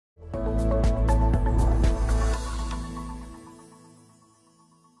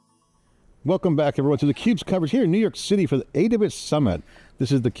Welcome back, everyone, to theCUBE's coverage here in New York City for the AWS Summit.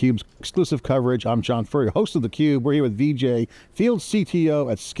 This is theCUBE's exclusive coverage. I'm John Furrier, host of theCUBE. We're here with Vijay, Field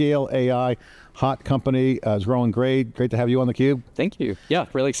CTO at ScaleAI. Hot company, is growing great. Great to have you on theCUBE. Thank you. Yeah,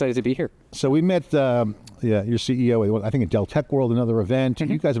 really excited to be here. So we met your CEO, I think at Dell Tech World, another event.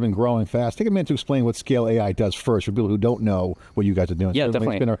 You guys have been growing fast. Take a minute to explain what ScaleAI does first for people who don't know what you guys are doing. Yeah,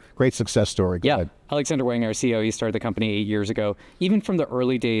 definitely. It's been a great success story. Go ahead. Alexander Wang, our CEO, he started the company 8 years ago. Even from the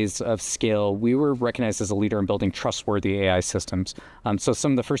early days of Scale, we were recognized as a leader in building trustworthy AI systems. So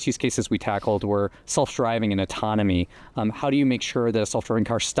some of the first use cases we tackled were self-driving and autonomy. How do you make sure that a self-driving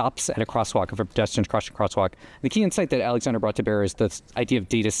car stops at a crosswalk if a pedestrian's crossing a crosswalk? The key insight that Alexander brought to bear is this idea of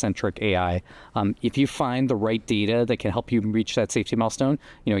data-centric AI. If you find the right data that can help you reach that safety milestone,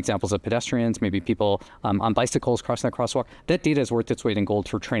 examples of pedestrians, maybe people on bicycles crossing that crosswalk, that data is worth its weight in gold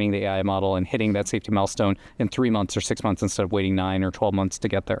for training the AI model and hitting that safety milestone in 3 months or 6 months instead of waiting 9 or 12 months to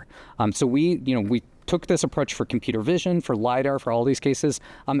get there. So we took this approach for computer vision, for LiDAR, for all these cases.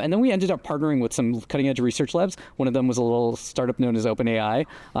 And then we ended up partnering with some cutting edge research labs. One of them was a little startup known as OpenAI.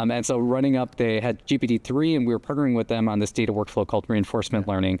 And so they had GPT-3 and we were partnering with them on this data workflow called reinforcement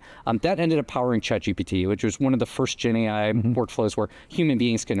learning. That ended up powering ChatGPT, which was one of the first Gen AI workflows where human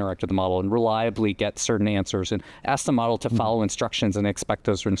beings can interact with the model and reliably get certain answers and ask the model to follow instructions and expect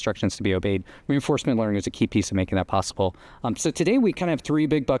those instructions to be obeyed. Reinforcement learning is a key piece of making that possible. So today we kind of have 3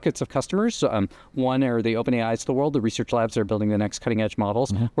 big buckets of customers. One are the OpenAIs of the world, the research labs that are building the next cutting edge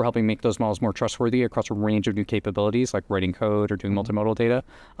models. We're helping make those models more trustworthy across a range of new capabilities like writing code or doing multimodal data.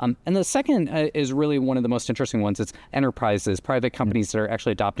 And the second is really one of the most interesting ones. It's enterprises, private companies that are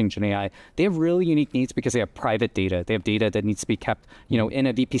actually adopting Gen AI. They have really unique needs because they have private data. They have data that needs to be kept in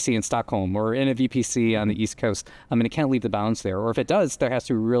a VPC in Stockholm or in a VPC on the East Coast. And it can't leave the bounds there. Or if it does, there has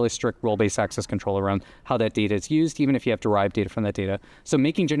to be really strict role-based access control around how that data is used, even if you have derived data from that data. So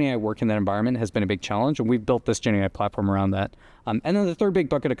making Gen AI work in that environment has been a big challenge, and we've built this Gen AI platform around that. And then the third big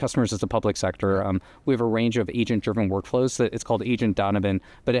bucket of customers is the public sector. We have a range of agent-driven workflows. It's called Agent Donovan,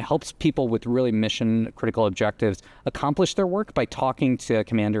 but it helps people with really mission-critical objectives accomplish their work by talking to a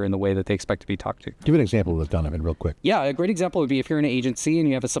commander in the way that they expect to be talked to. Give an example of Donovan real quick. Yeah, a great example would be if you're in an agency and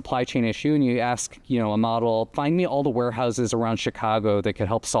you have a supply chain issue and you ask a model, find me all the warehouses around Chicago that could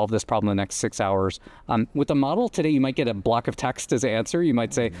help solve this problem in the next 6 hours. With the model today, you might get a block of text as an answer. You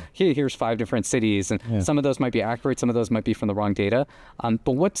might say, hey, here's 5 different cities, and some of those might be accurate, some of those might be from the wrong data.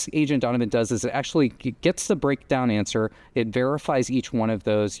 But what Agent Donovan does is it actually gets the breakdown answer. It verifies each one of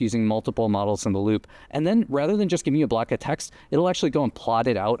those using multiple models in the loop. And then rather than just giving you a block of text, it'll actually go and plot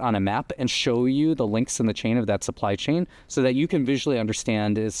it out on a map and show you the links in the chain of that supply chain so that you can visually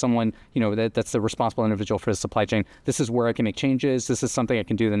understand as someone, that's the responsible individual for the supply chain. This is where I can make changes. This is something I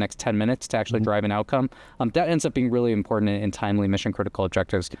can do in the next 10 minutes to actually drive an outcome. That ends up being really important in timely mission critical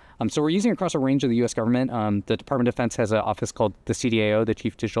objectives. So we're using it across a range of the US government. The Department of Defense has an office called the CDAO, the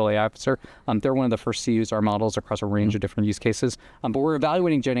Chief Digital AI Officer. They're one of the first to use our models across a range of different use cases. But we're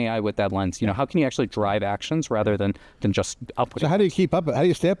evaluating Gen AI with that lens. How can you actually drive actions rather than just output? So how do you keep up? How do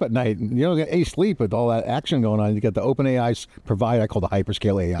you stay up at night? You don't get any sleep with all that action going on. You got the OpenAIs provide, I call the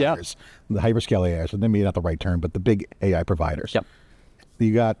hyperscale AIs. The hyperscale AIs, and then maybe not the right term, but the big AI providers. Yep.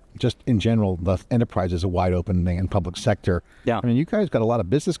 You got, just in general, the enterprise is a wide open thing in public sector. Yeah. I mean, you guys got a lot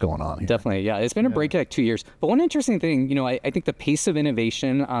of business going on here. Definitely, yeah. It's been a breakout 2 years. But one interesting thing, I think the pace of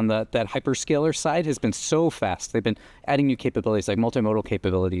innovation on that hyperscaler side has been so fast. They've been adding new capabilities like multimodal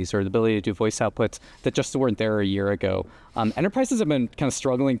capabilities or the ability to do voice outputs that just weren't there a year ago. Enterprises have been kind of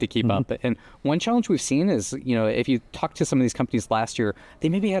struggling to keep up. And one challenge we've seen is, if you talk to some of these companies last year, they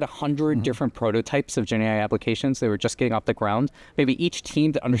maybe had 100 different prototypes of Gen AI applications. They were just getting off the ground. Maybe each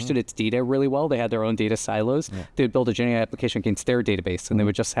team that understood its data really well, they had their own data silos. They would build a Gen AI application against their database, and they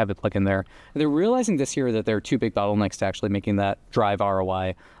would just have it plug in there. And they're realizing this year that there are 2 big bottlenecks to actually making that drive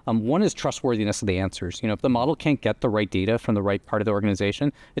ROI. One is trustworthiness of the answers. If the model can't get the right data from the right part of the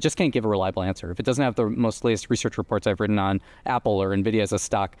organization, it just can't give a reliable answer. If it doesn't have the most latest research reports I've written on Apple or NVIDIA as a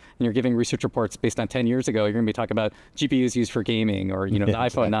stock, and you're giving research reports based on 10 years ago, you're going to be talking about GPUs used for gaming or the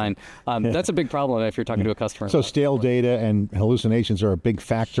iPhone 9. That's a big problem if you're talking to a customer. So stale data and hallucinations are a big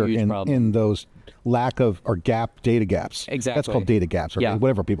factor in those lack of or data gaps. Exactly. That's called data gaps or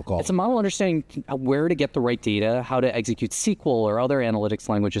whatever people call it. It's a model understanding where to get the right data, how to execute SQL or other analytics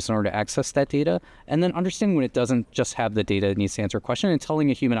languages in order to access that data, and then understanding when it doesn't just have the data it needs to answer a question and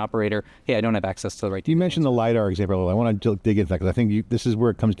telling a human operator, hey, I don't have access to the right data. You mentioned the LiDAR example. I want to dig into that because I think this is where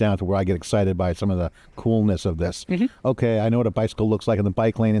it comes down to where I get excited by some of the coolness of this. Okay, I know what a bicycle looks like in the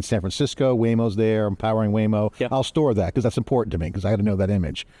bike lane in San Francisco. Waymo's there. I'm powering Waymo. I'll store that because that's important to me because I got to know that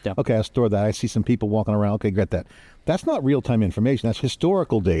image. Okay, I'll store that. I see some people walking around. Okay, get that. That's not real-time information. That's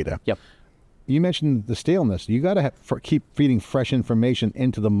historical data. you mentioned the staleness. You got to keep feeding fresh information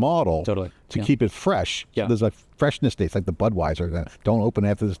into the model to keep it fresh. So there's a freshness date. It's like the Budweiser, don't open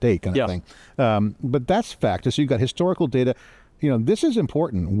after this date kind of thing. But that's fact. So you've got historical data. This is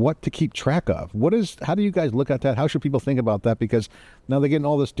important, what to keep track of. How do you guys look at that? How should people think about that? Because now they're getting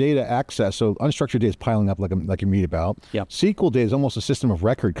all this data access, so unstructured data is piling up like you read about. SQL data is almost a system of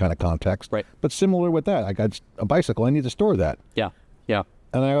record kind of context. But similar with that, I got a bicycle, I need to store that.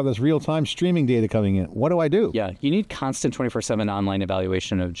 And I have this real-time streaming data coming in. What do I do? You need constant 24/7 online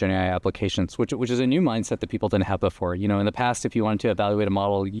evaluation of GenAI applications, which is a new mindset that people didn't have before. In the past, if you wanted to evaluate a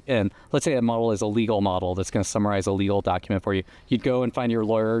model, and let's say a model is a legal model that's going to summarize a legal document for you, you'd go and find your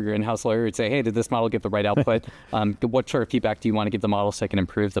lawyer, your in-house lawyer, and say, hey, did this model give the right output? What sort of feedback do you want to give the model so I can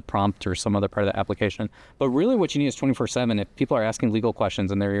improve the prompt or some other part of the application? But really what you need is 24/7. If people are asking legal questions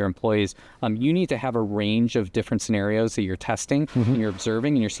and they're your employees, you need to have a range of different scenarios that you're testing and you're observing,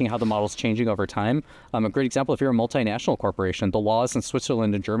 and you're seeing how the model's changing over time. A great example, if you're a multinational corporation, the laws in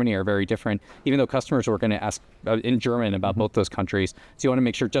Switzerland and Germany are very different, even though customers were going to ask in German about both those countries. So you want to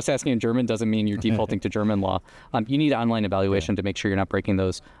make sure just asking in German doesn't mean you're defaulting to German law. You need online evaluation to make sure you're not breaking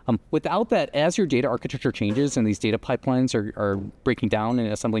those. Without that, as your data architecture changes and these data pipelines are breaking down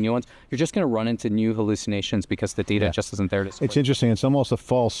and assembling new ones, you're just going to run into new hallucinations because the data just isn't there to support. It's interesting. It's almost a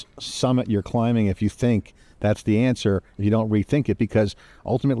false summit you're climbing if you think that's the answer, if you don't rethink it, because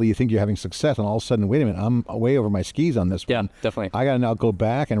ultimately you think you're having success, and all of a sudden, wait a minute, I'm way over my skis on this one. Definitely. I got to now go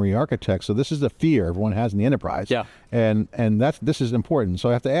back and re-architect. So this is the fear everyone has in the enterprise. And this is important. So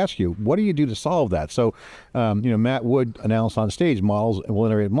I have to ask you, what do you do to solve that? So, Matt Wood announced on stage models will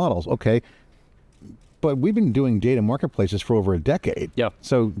iterate models. Okay. But we've been doing data marketplaces for over a decade.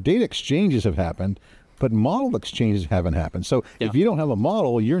 So data exchanges have happened, but model exchanges haven't happened. So if you don't have a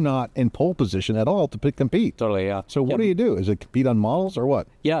model, you're not in pole position at all to compete. So what do you do? Is it compete on models or what?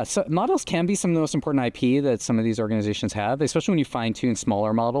 So models can be some of the most important IP that some of these organizations have, especially when you fine-tune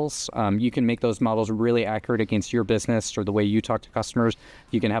smaller models. You can make those models really accurate against your business or the way you talk to customers.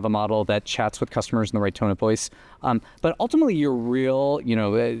 You can have a model that chats with customers in the right tone of voice. But ultimately, your real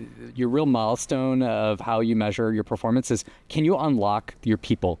milestone of how you measure your performance is, can you unlock your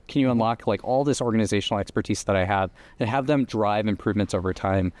people? Can you unlock like all this organizational expertise that I have and have them drive improvements over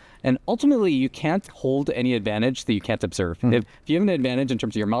time? And ultimately, you can't hold any advantage that you can't observe. If you have an advantage in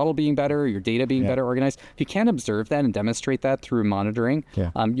terms of your model being better, your data being better organized, if you can't observe that and demonstrate that through monitoring,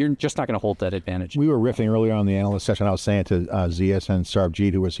 you're just not going to hold that advantage. We were riffing earlier on the analyst session. I was saying to Zias and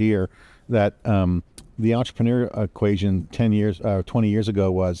Sarbjeet, who was here, that the entrepreneur equation 20 years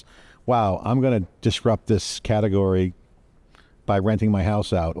ago was, wow, I'm going to disrupt this category by renting my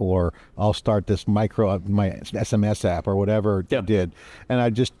house out, or I'll start this my SMS app or whatever it did. And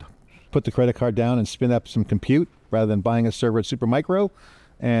I just put the credit card down and spin up some compute rather than buying a server at Supermicro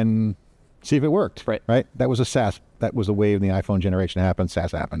and see if it worked. Right? That was a SaaS. That was the wave in the iPhone generation happened.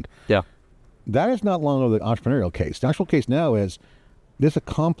 SaaS happened. That is not long ago the entrepreneurial case. The actual case now is there's a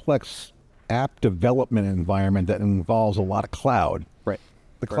complex app development environment that involves a lot of cloud.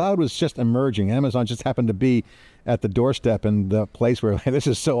 The cloud was just emerging. Amazon just happened to be at the doorstep and the place where this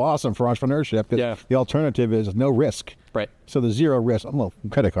is so awesome for entrepreneurship, because the alternative is no risk. So the zero risk, well,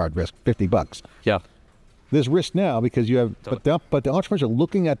 credit card risk, $50. There's risk now because you have, but the entrepreneurs are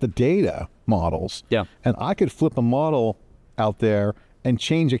looking at the data models. And I could flip a model out there and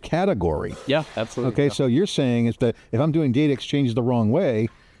change a category. Absolutely. Okay, so you're saying is that if I'm doing data exchanges the wrong way,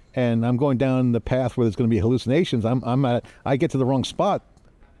 and I'm going down the path where there's going to be hallucinations, I get to the wrong spot,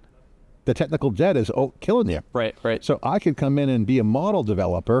 the technical debt is killing you. So I could come in and be a model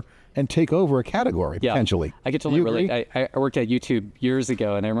developer and take over a category, potentially. I get totally relate. I worked at YouTube years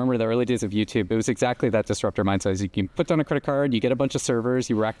ago, and I remember the early days of YouTube. It was exactly that disruptor mindset. You can put down a credit card, you get a bunch of servers,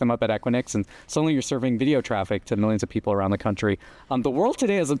 you rack them up at Equinix, and suddenly you're serving video traffic to millions of people around the country. The world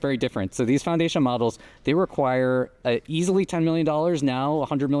today is very different. So these foundation models, they require easily $10 million now,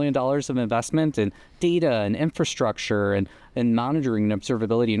 $100 million of investment in data and infrastructure and monitoring and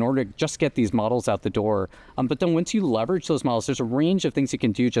observability in order to just get these models out the door. But then once you leverage those models, there's a range of things you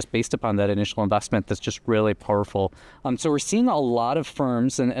can do just based upon that initial investment that's just really powerful. So we're seeing a lot of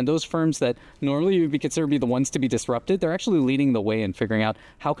firms, and those firms that normally would be considered to be the ones to be disrupted, they're actually leading the way in figuring out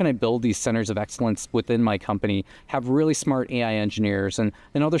how can I build these centers of excellence within my company, have really smart AI engineers and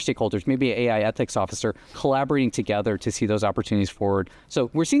other stakeholders, maybe an AI ethics officer, collaborating together to see those opportunities forward. So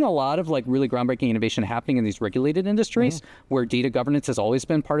we're seeing a lot of like really groundbreaking innovation happening in these regulated industries where data governance has always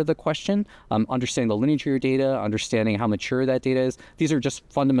been part of the question. Understanding the lineage of your data, understanding how mature that data is. These are just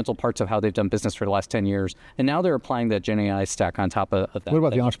fundamental fundamental parts of how they've done business for the last 10 years. And now they're applying the Gen AI stack on top of that. What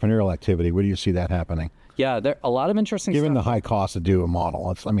about the entrepreneurial activity? Where do you see that happening? Yeah, there are a lot of interesting Given stuff. the high cost to do a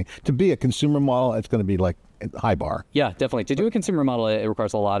model. I mean, to be a consumer model, it's going to be like a high bar. Yeah, definitely. To do a consumer model, it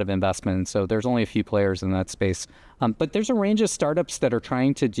requires a lot of investment. So there's only a few players in that space. But there's a range of startups that are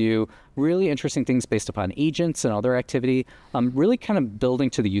trying to do really interesting things based upon agents and other activity, really kind of building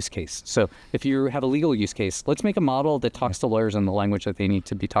to the use case. So if you have a legal use case, let's make a model that talks to lawyers in the language that they need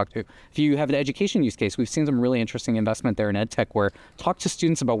to be talked to. If you have an education use case, we've seen some really interesting investment there in ed tech where talk to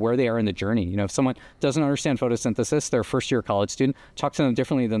students about where they are in the journey. You know, if someone doesn't understand photosynthesis, they're a first-year college student, talk to them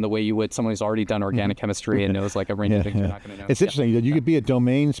differently than the way you would someone who's already done organic chemistry and knows like a range of things you're not going to know. It's interesting that you could be a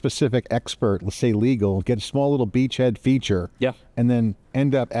domain-specific expert, let's say legal, get a small little beachhead feature, and then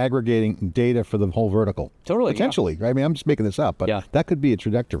end up aggregating data for the whole vertical. Totally. Potentially, right? I mean, I'm just making this up, but that could be a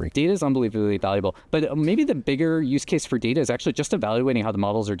trajectory. Data is unbelievably valuable. But maybe the bigger use case for data is actually just evaluating how the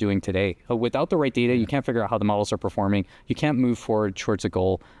models are doing today. Without the right data, you can't figure out how the models are performing. You can't move forward towards a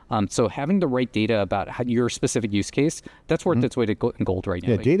goal. So having the right data about your specific use case, that's worth its weight in gold right now.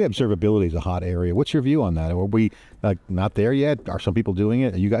 Yeah, data observability is a hot area. What's your view on that? Are we not there yet? Are some people doing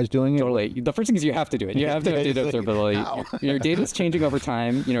it? Are you guys doing it? Totally. The first thing is you have to do it. You have to have data observability. Your data is changing over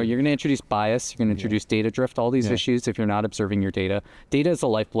time. You know, you're going to introduce bias. You're going to introduce data drift, all these issues if you're not observing your data. Data is the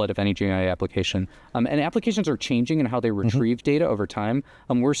lifeblood of any GenAI application. And applications are changing in how they retrieve data over time.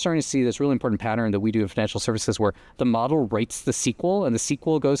 We're starting to see this really important pattern that we do in financial services where the model writes the SQL and the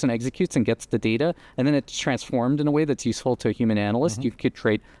SQL goes and executes and gets the data, and then it's transformed in a way that's useful to a human analyst. You could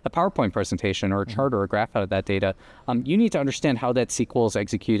create a PowerPoint presentation or a chart or a graph out of that data. You need to understand how that SQL is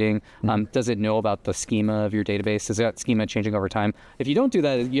executing. Does it know about the schema of your database? Is that schema changing over time? If you don't do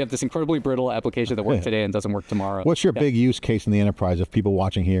that, you have this incredibly brittle application that works today and doesn't work tomorrow. What's your big use case in the enterprise? If people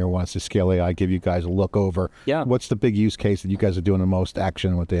watching here wants to ScaleAI, give you guys a look over. What's the big use case that you guys are doing the most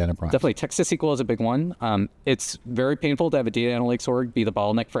action with the enterprise? Definitely. Text to SQL is a big one. It's very painful to have a data analytics org be the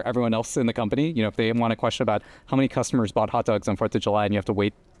bottleneck for everyone else in the company. You know, if they want a question about how many customers bought hot dogs on 4th of July and you have to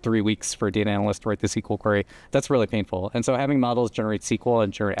wait 3 weeks for a data analyst to write the SQL query, that's really painful. And so having models generate SQL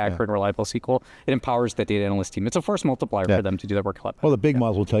and generate accurate and reliable SQL, it empowers the data analyst team. It's a force multiplier for them to do that work a lot better. Well, the big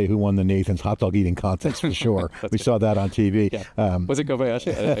models will tell you who won the Nathan's hot dog eating contest for sure. We saw that on TV. Was it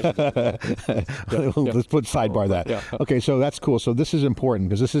Kobayashi? Let's put sidebar that. Okay, so that's cool. So this is important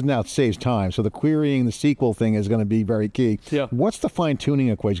because this is now saves time. So the querying the SQL thing is going to be very key. What's the fine-tuning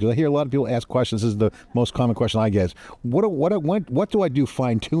equation? Because I hear a lot of people ask questions. This is the most common question I get. What do I do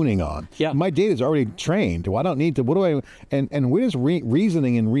fine-tuning on? My data is already trained. I don't need to. What do I? And where does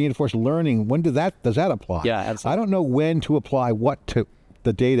reasoning and reinforced learning? When does that apply? Absolutely. I don't know when to apply what to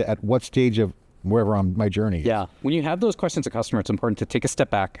the data at what stage of wherever on my journey. When you have those questions as a customer, it's important to take a step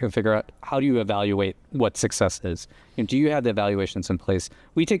back and figure out how do you evaluate what success is. You know, do you have the evaluations in place?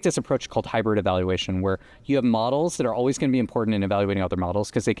 We take this approach called hybrid evaluation, where you have models that are always going to be important in evaluating other models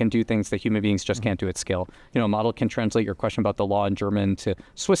because they can do things that human beings just can't do at scale. You know, a model can translate your question about the law in German to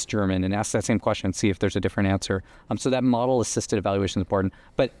Swiss German and ask that same question and see if there's a different answer. So that model-assisted evaluation is important.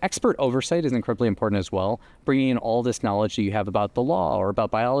 But expert oversight is incredibly important as well. Bringing in all this knowledge that you have about the law or about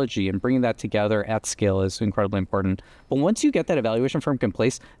biology and bringing that together at scale is incredibly important. But once you get that evaluation framework in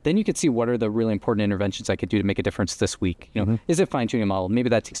place, then you can see what are the really important interventions I could do to make a difference this week. You know, is it fine-tuning a model? Maybe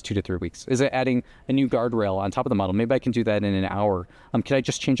that takes 2 to 3 weeks. Is it adding a new guardrail on top of the model? Maybe I can do that in an hour. Can I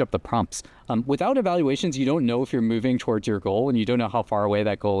just change up the prompts? Without evaluations, you don't know if you're moving towards your goal and you don't know how far away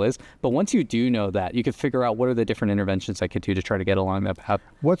that goal is. But once you do know that, you can figure out what are the different interventions I could do to try to get along that path.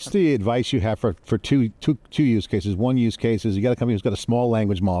 What's the advice you have for two use cases? One use case is you got a company who's got a small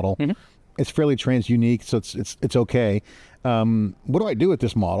language model. It's fairly unique, so it's okay. What do I do with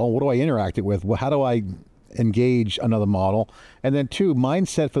this model? What do I interact it with? How do I engage another model? And then 2,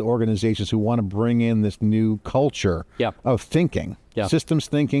 mindset for organizations who want to bring in this new culture of thinking, systems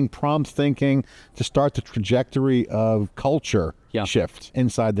thinking, prompt thinking, to start the trajectory of culture shift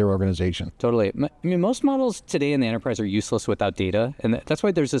inside their organization. Totally. I mean, most models today in the enterprise are useless without data. And that's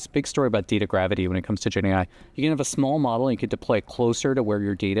why there's this big story about data gravity when it comes to GenAI. You can have a small model and you could deploy it closer to where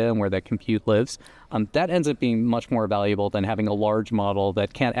your data and where that compute lives. That ends up being much more valuable than having a large model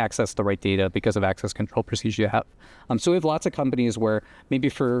that can't access the right data because of access control procedures you have. So we have lots of companies where maybe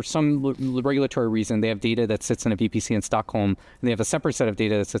for some regulatory reason, they have data that sits in a VPC in Stockholm, and they have a separate set of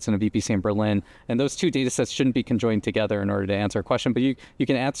data that sits in a VPC in Berlin. And those 2 data sets shouldn't be conjoined together in order to answer a question, but you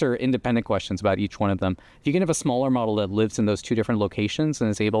can answer independent questions about each one of them. If you can have a smaller model that lives in those two different locations and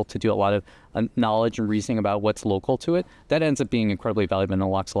is able to do a lot of knowledge and reasoning about what's local to it, that ends up being incredibly valuable and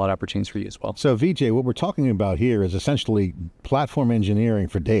unlocks a lot of opportunities for you as well. So Vijay, what we're talking about here is essentially platform engineering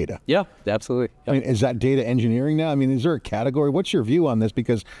for data. Yeah, absolutely. I mean, is that data engineering now? I mean, is there a category? What's your view on this?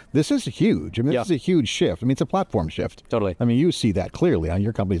 Because this is huge. I mean, this is a huge shift. I mean, it's a platform shift. Totally. I mean, you see that clearly.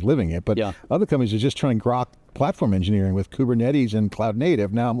 Your company's living it, but other companies are just trying to grok platform engineering with Kubernetes and cloud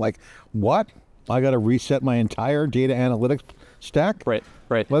native. Now I'm like, what? I got to reset my entire data analytics stack? Right.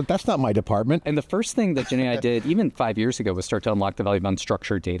 Well, that's not my department. And the first thing that GenAI did, even 5 years ago, was start to unlock the value of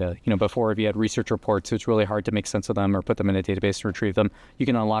unstructured data. Before, if you had research reports, it's really hard to make sense of them or put them in a database and retrieve them. You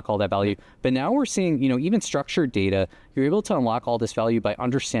can unlock all that value. But now we're seeing, even structured data, you're able to unlock all this value by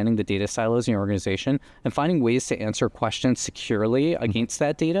understanding the data silos in your organization and finding ways to answer questions securely against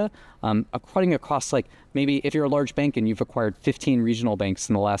that data, cutting across, like, maybe if you're a large bank and you've acquired 15 regional banks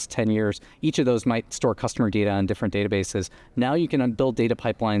in the last 10 years, each of those might store customer data on different databases. Now you can build data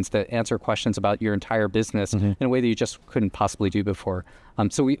pipelines that answer questions about your entire business in a way that you just couldn't possibly do before.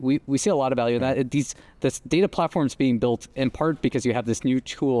 So we see a lot of value in that. This data platform's being built in part because you have this new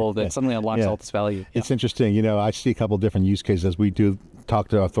tool that suddenly unlocks all this value. It's interesting. I see a couple of different use cases as we do talk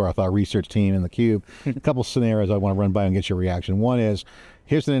to our research team in theCUBE. A couple scenarios I want to run by and get your reaction. One is,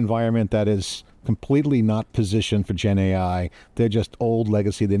 here's an environment that is completely not positioned for Gen AI. They're just old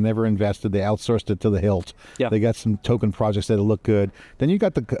legacy. They never invested. They outsourced it to the hilt. They got some token projects that look good. Then you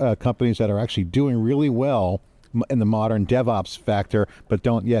got the companies that are actually doing really well in the modern DevOps factor, but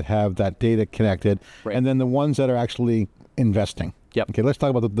don't yet have that data connected. And then the ones that are actually investing. Okay, let's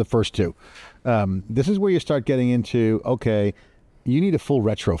talk about the first two. This is where you start getting into, okay, you need a full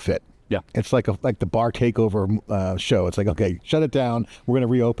retrofit. It's like the bar takeover show. It's like, okay, shut it down. We're going to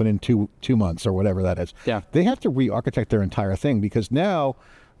reopen in two months or whatever that is. They have to re-architect their entire thing because now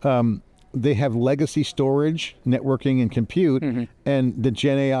they have legacy storage, networking, and compute, and the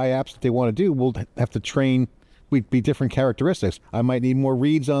Gen AI apps that they want to do will have to train. We'd be different characteristics. I might need more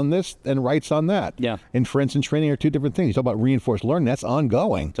reads on this and writes on that. Inference and training are two different things. You talk about reinforced learning, that's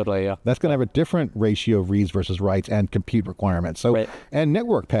ongoing. Totally, That's going to have a different ratio of reads versus writes and compute requirements. So, and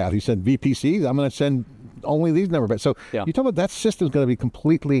network path, you said VPCs, I'm going to send only these number. So you talk about that system's going to be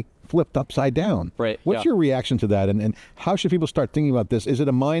completely flipped upside down. What's your reaction to that? And how should people start thinking about this? Is it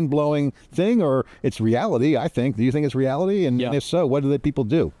a mind-blowing thing or it's reality, I think? Do you think it's reality? And if so, what do the people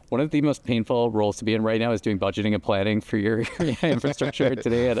do? One of the most painful roles to be in right now is doing budgeting and planning for your infrastructure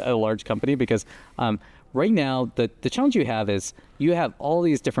today at a large company because right now, the challenge you have is you have all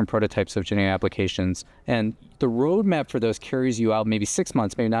these different prototypes of Gen AI applications, and the roadmap for those carries you out maybe 6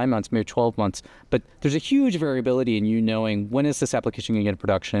 months, maybe 9 months, maybe 12 months. But there's a huge variability in you knowing when is this application going to get in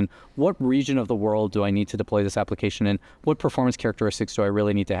production, what region of the world do I need to deploy this application in, what performance characteristics do I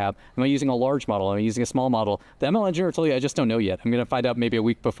really need to have? Am I using a large model? Am I using a small model? The ML engineer told you, I just don't know yet. I'm going to find out maybe a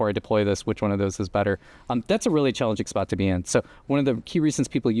week before I deploy this, which one of those is better. That's a really challenging spot to be in. So one of the key reasons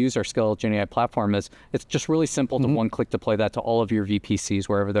people use our Scale Gen AI platform is it's just really simple to one-click deploy that to all of your VPCs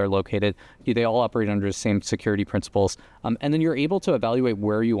wherever they're located. They all operate under the same security principles. And then you're able to evaluate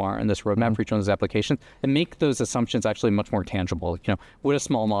where you are in this roadmap for each one of those applications and make those assumptions actually much more tangible. Would a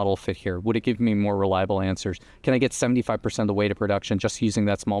small model fit here? Would it give me more reliable answers? Can I get 75% of the way to production just using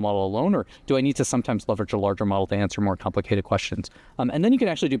that small model alone? Or do I need to sometimes leverage a larger model to answer more complicated questions? And then you can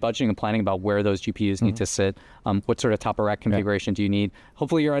actually do budgeting and planning about where those GPUs need to sit. What sort of top-of-rack configuration do you need?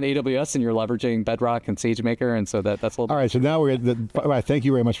 Hopefully you're on AWS and you're leveraging Bedrock and SageMaker, and so that's a little bit. All right, so now we're at all right, thank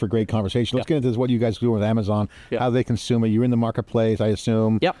you very much for a great conversation. Let's get into what you guys do with Amazon, how they consume it. You're in the marketplace, I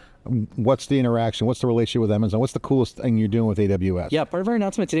assume. What's the interaction? What's the relationship with Amazon? What's the coolest thing you're doing with AWS? Part of our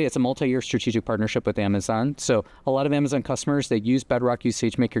announcement today, it's a multi-year strategic partnership with Amazon. So a lot of Amazon customers, they use Bedrock, use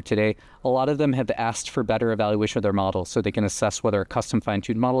SageMaker today. A lot of them have asked for better evaluation of their models so they can assess whether a custom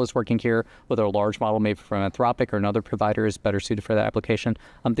fine-tuned model is working here, whether a large model maybe from Anthropic or another provider is better suited for that application.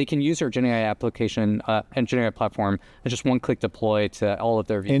 They can use our GenAI application and GenAI platform and just one-click deploy to all of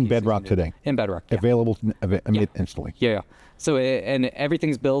their VPCs. In Bedrock today? In Bedrock, Available instantly? So, and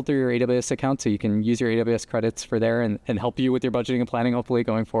everything's billed through your AWS account, so you can use your AWS credits for there and help you with your budgeting and planning, hopefully,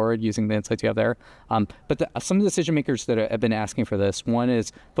 going forward using the insights you have there. But some of the decision makers that have been asking for this, one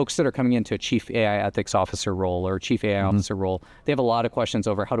is folks that are coming into a chief AI ethics officer role or chief AI officer role. They have a lot of questions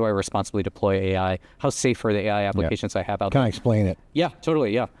over how do I responsibly deploy AI? How safe are the AI applications I have out there? Can I explain it?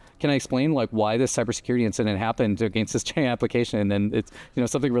 Totally, Can I explain why this cybersecurity incident happened against this GenAI application? And then it's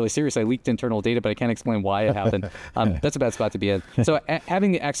something really serious. I leaked internal data, but I can't explain why it happened. That's a bad spot about to be in. So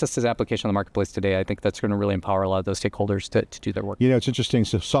having the access to the application on the marketplace today, I think that's going to really empower a lot of those stakeholders to do their work. You know, it's interesting.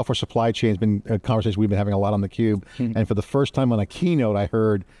 So software supply chain has been a conversation we've been having a lot on theCUBE. And for the first time on a keynote, I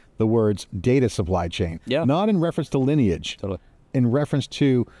heard the words data supply chain. Yeah. Not in reference to lineage. Totally. In reference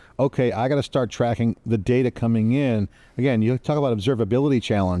to, okay, I got to start tracking the data coming in. Again, you talk about observability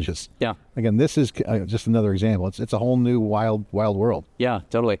challenges. Yeah. Again, this is just another example. It's a whole new wild world. Yeah,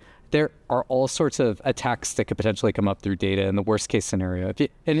 totally. There are all sorts of attacks that could potentially come up through data in the worst case scenario.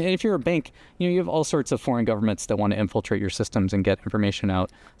 If you're a bank, you have all sorts of foreign governments that want to infiltrate your systems and get information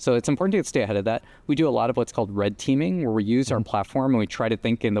out. So it's important to stay ahead of that. We do a lot of what's called red teaming, where we use our platform and we try to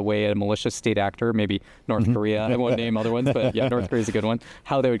think in the way a malicious state actor, maybe North Korea, I won't name other ones, but yeah, North Korea is a good one,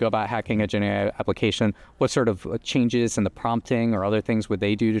 how they would go about hacking a GenAI application, what sort of changes in the prompting or other things would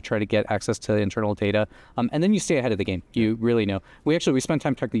they do to try to get access to internal data. And then you stay ahead of the game. You really know. We spent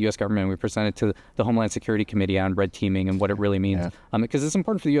time talking to the U.S. government. We presented to the Homeland Security Committee on red teaming and what it really means. Because it's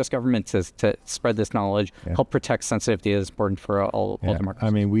important for the U.S. government to spread this knowledge, help protect sensitive data. It's important for all the markets.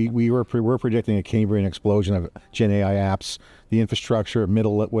 I mean, we're predicting a Cambrian explosion of Gen AI apps. The infrastructure,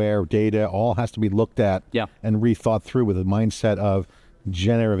 middleware, data, all has to be looked at and rethought through with a mindset of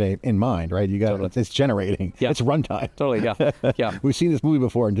generative in mind, right? You got it's generating. It's runtime. Totally. Yeah. We've seen this movie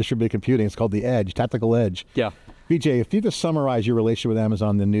before in distributed computing. It's called The Edge, Tactical Edge. Yeah. Vijay, if you could summarize your relationship with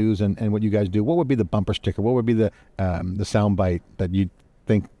Amazon, the news, and what you guys do, what would be the bumper sticker? What would be the soundbite that you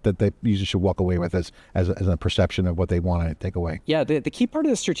think that the users should walk away with as a perception of what they want to take away? Yeah, the key part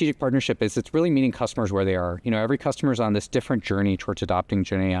of the strategic partnership is it's really meeting customers where they are. Every customer is on this different journey towards adopting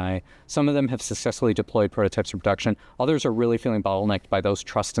GenAI. Some of them have successfully deployed prototypes in production. Others are really feeling bottlenecked by those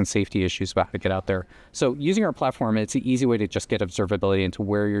trust and safety issues about how to get out there. So using our platform, it's an easy way to just get observability into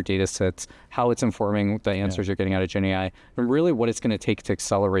where your data sits, how it's informing the answers you're getting out of GenAI, and really what it's going to take to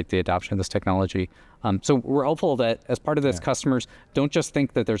accelerate the adoption of this technology. So we're hopeful that as part of this, customers don't just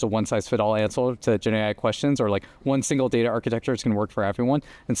think that there's a one-size-fits-all answer to GenAI questions or like one single data architecture is going to work for everyone.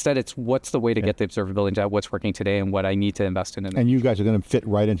 Instead, it's what's the way to get the observability into what's working today and what I need to invest in. And you guys are going to fit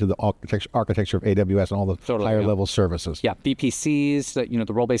right into the architecture of AWS and all the higher-level services. Yeah, BPCs,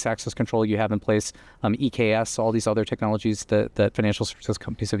 the role-based access control you have in place, EKS, all these other technologies that financial services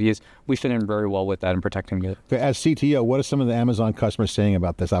companies have used. We fit in very well with that and protecting it. As CTO, what are some of the Amazon customers saying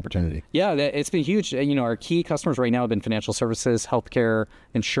about this opportunity? Yeah, it's been huge. Our key customers right now have been financial services, healthcare,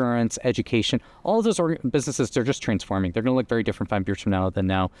 insurance, education. All of those businesses, they're just transforming. They're going to look very different 5 years from now than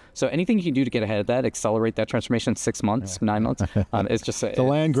now. So anything you can do to get ahead of that, accelerate that transformation 6 months, 9 months, it's just it's a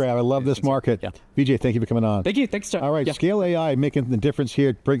land grab. I love this market. Yeah. Vijay, thank you for coming on. Thank you. Thanks, John. All right, ScaleAI making the difference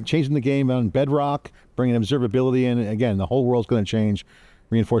here, changing the game on Bedrock, bringing observability in. Again, the whole world's going to change.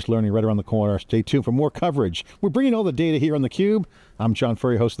 Reinforced learning right around the corner. Stay tuned for more coverage. We're bringing all the data here on theCUBE. I'm John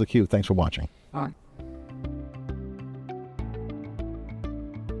Furrier, host of theCUBE. Thanks for watching. All right.